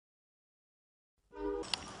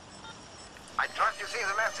trust you see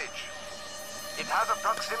the message. It has a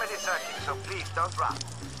proximity circuit, so please don't run.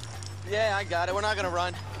 Yeah, I got it. We're not gonna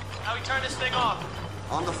run. How we turn this thing off?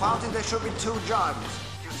 On the fountain, there should be 2 jugs.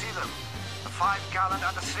 You see them? A 5-gallon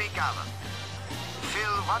and a 3-gallon.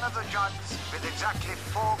 Fill one of the jugs with exactly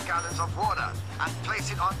 4 gallons of water and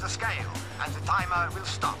place it on the scale, and the timer will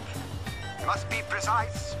stop. You must be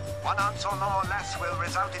precise. 1 ounce or more or less will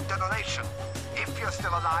result in detonation. If you're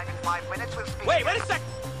still alive in 5 minutes, we'll speak. Wait a sec!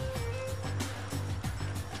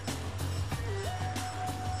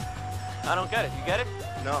 I don't get it. You get it?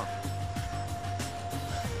 No.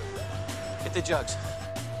 Get the jugs.